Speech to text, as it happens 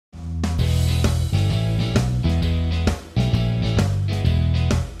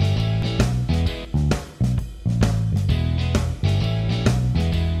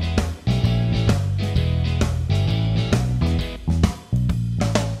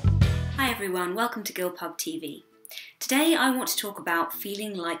everyone, welcome to Gilbhub TV. Today I want to talk about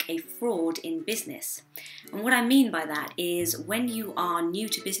feeling like a fraud in business. And what I mean by that is when you are new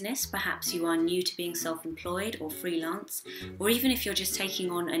to business, perhaps you are new to being self-employed or freelance, or even if you're just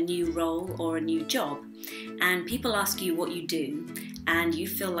taking on a new role or a new job, and people ask you what you do, and you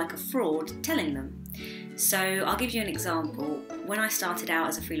feel like a fraud telling them. So I'll give you an example. When I started out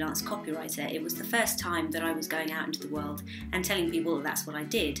as a freelance copywriter, it was the first time that I was going out into the world and telling people that that's what I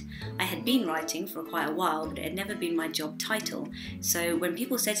did. I had been writing for quite a while, but it had never been my job title. So when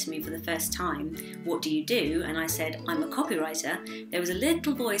people said to me for the first time, "What do you do?" and I said, "I'm a copywriter," there was a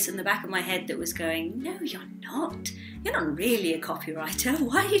little voice in the back of my head that was going, "No, you're not. You're not really a copywriter.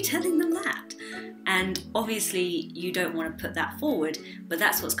 Why are you telling them that?" And obviously you don't want to put that forward, but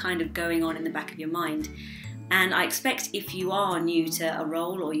that's what's kind of going on in the back of your mind. And I expect if you are new to a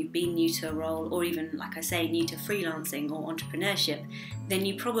role, or you've been new to a role, or even, like I say, new to freelancing or entrepreneurship, then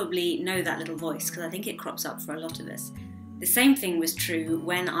you probably know that little voice, because I think it crops up for a lot of us. The same thing was true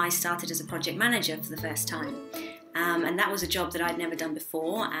when I started as a project manager for the first time. And that was a job that I'd never done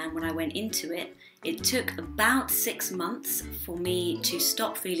before, and when I went into it, it took about 6 months for me to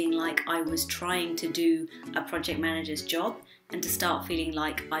stop feeling like I was trying to do a project manager's job and to start feeling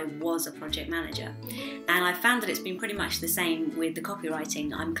like I was a project manager. And I found that it's been pretty much the same with the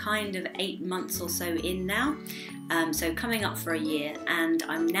copywriting. I'm kind of 8 months or so in now, so coming up for a year, and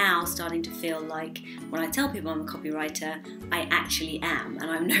I'm now starting to feel like when I tell people I'm a copywriter, I actually am, and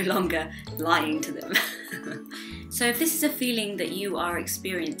I'm no longer lying to them. So if this is a feeling that you are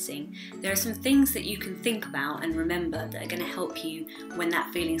experiencing, there are some things that you can think about and remember that are going to help you when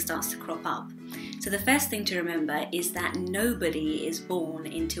that feeling starts to crop up. So the first thing to remember is that nobody is born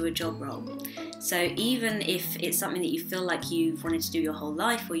into a job role. So even if it's something that you feel like you've wanted to do your whole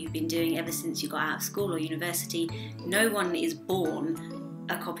life, or you've been doing ever since you got out of school or university, no one is born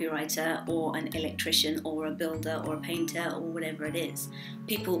a copywriter or an electrician or a builder or a painter or whatever it is.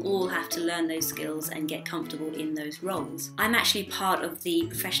 People all have to learn those skills and get comfortable in those roles. I'm actually part of the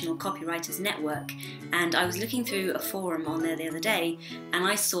Professional Copywriters Network, and I was looking through a forum on there the other day, and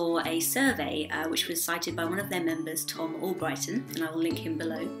I saw a survey which was cited by one of their members, Tom Albrighton, and I will link him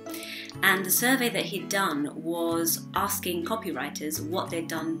below. And the survey that he'd done was asking copywriters what they'd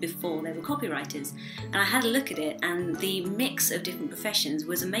done before they were copywriters. And I had a look at it, and the mix of different professions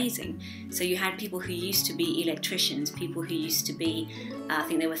was amazing. So you had people who used to be electricians, people who used to be, I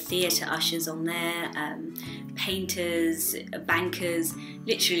think there were theatre ushers on there, painters, bankers,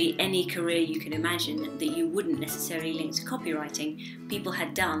 literally any career you can imagine that you wouldn't necessarily link to copywriting, people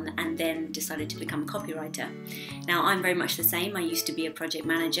had done and then decided to become a copywriter. Now I'm very much the same. I used to be a project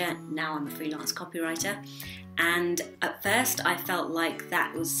manager, now I'm a freelance copywriter. And at first I felt like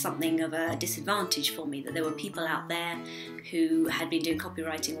that was something of a disadvantage for me, that there were people out there who had been doing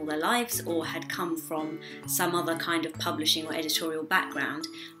copywriting all their lives or had come from some other kind of publishing or editorial background,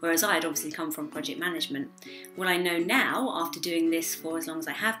 whereas I had obviously come from project management. What I know now, after doing this for as long as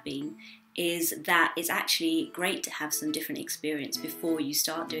I have been, is that it's actually great to have some different experience before you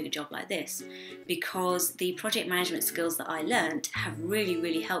start doing a job like this, because the project management skills that I learnt have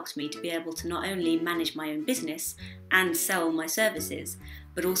really helped me to be able to not only manage my own business and sell my services,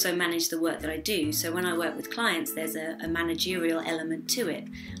 but also manage the work that I do. So when I work with clients, there's a managerial element to it.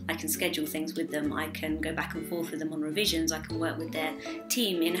 I can schedule things with them, I can go back and forth with them on revisions, I can work with their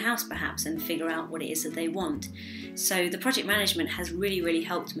team in-house perhaps and figure out what it is that they want. So the project management has really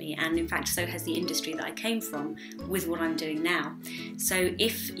helped me, and in fact so has the industry that I came from with what I'm doing now. So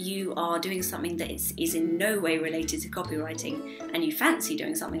if you are doing something that is in no way related to copywriting and you fancy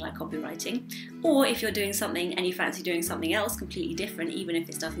doing something like copywriting, or if you're doing something and you fancy doing something else completely different, even if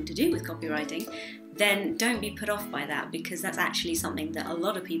it's nothing to do with copywriting, then don't be put off by that, because that's actually something that a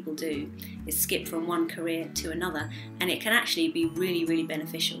lot of people do, is skip from one career to another, and it can actually be really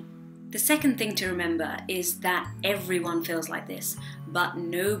beneficial. The second thing to remember is that everyone feels like this, but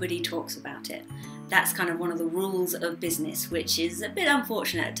nobody talks about it. That's kind of one of the rules of business, which is a bit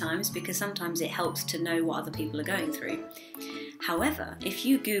unfortunate at times, because sometimes it helps to know what other people are going through. However, if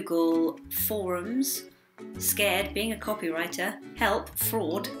you Google forums, scared, being a copywriter, help,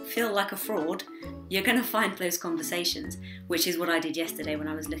 fraud, feel like a fraud, you're going to find those conversations, which is what I did yesterday when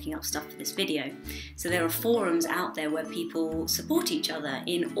I was looking up stuff for this video. So there are forums out there where people support each other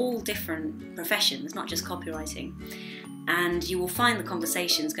in all different professions, not just copywriting. and you will find the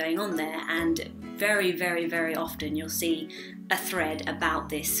conversations going on there, and very, very, very often you'll see a thread about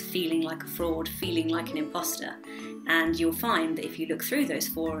this feeling like a fraud, feeling like an imposter. And you'll find that if you look through those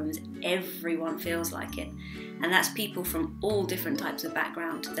forums, everyone feels like it. And that's people from all different types of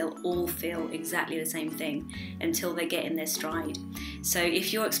background. They'll all feel exactly the same thing until they get in their stride. So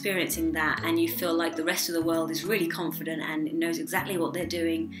if you're experiencing that and you feel like the rest of the world is really confident and knows exactly what they're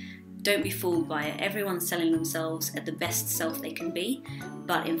doing, don't be fooled by it. Everyone's selling themselves at the best self they can be,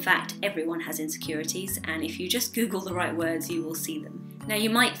 but in fact everyone has insecurities, and if you just Google the right words you will see them. Now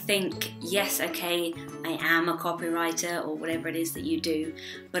you might think, yes, okay, I am a copywriter or whatever it is that you do,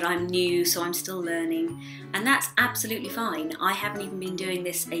 but I'm new, so I'm still learning, and that's absolutely fine. I haven't even been doing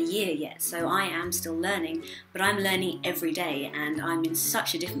this a year yet, so I am still learning, but I'm learning every day, and I'm in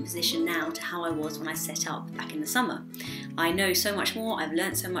such a different position now to how I was when I set up back in the summer. I know so much more, I've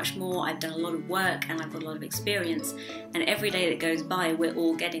learned so much more, I've done a lot of work, and I've got a lot of experience, and every day that goes by we're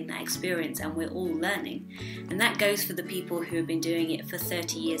all getting that experience and we're all learning. And that goes for the people who have been doing it for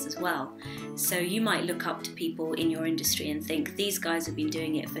 30 years as well. So you might look up to people in your industry and think, these guys have been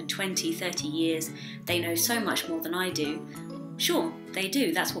doing it for 20, 30 years, they know so much more than I do. Sure, they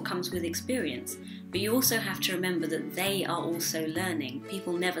do, that's what comes with experience. But you also have to remember that they are also learning.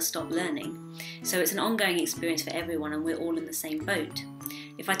 People never stop learning. So it's an ongoing experience for everyone, and we're all in the same boat.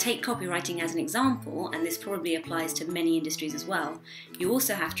 If I take copywriting as an example, and this probably applies to many industries as well, you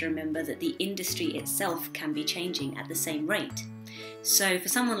also have to remember that the industry itself can be changing at the same rate. So for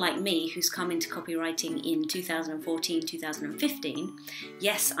someone like me who's come into copywriting in 2014, 2015,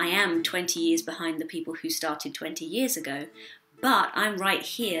 yes, I am 20 years behind the people who started 20 years ago, but I'm right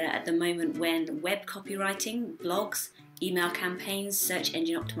here at the moment when web copywriting, blogs, email campaigns, search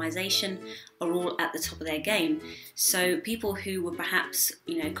engine optimization are all at the top of their game. So people who were perhaps,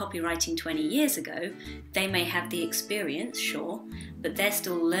 copywriting 20 years ago, they may have the experience, sure, but they're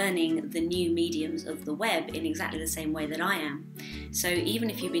still learning the new mediums of the web in exactly the same way that I am. So even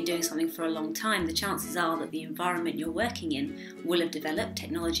if you've been doing something for a long time, the chances are that the environment you're working in will have developed,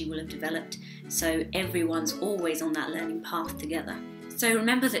 technology will have developed, so everyone's always on that learning path together. So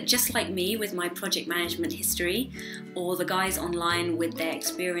remember that just like me with my project management history, or the guys online with their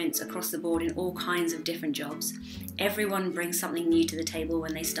experience across the board in all kinds of different jobs, everyone brings something new to the table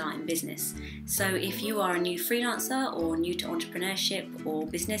when they start in business. So if you are a new freelancer or new to entrepreneurship or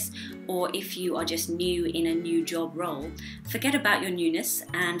business, or if you are just new in a new job role, forget about your newness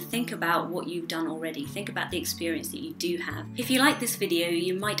and think about what you've done already. Think about the experience that you do have. If you like this video,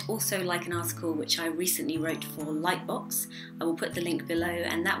 you might also like an article which I recently wrote for LightBox. I will put the link below,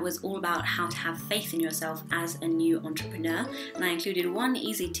 and that was all about how to have faith in yourself as a new entrepreneur, and I included one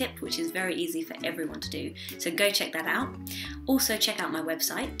easy tip which is very easy for everyone to do, so go check that out. Also check out my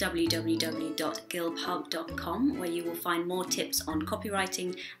website www.gilbhub.com, where you will find more tips on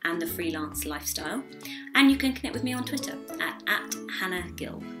copywriting and the freelance lifestyle, and you can connect with me on Twitter at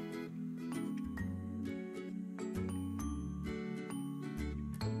 @HannahGilb.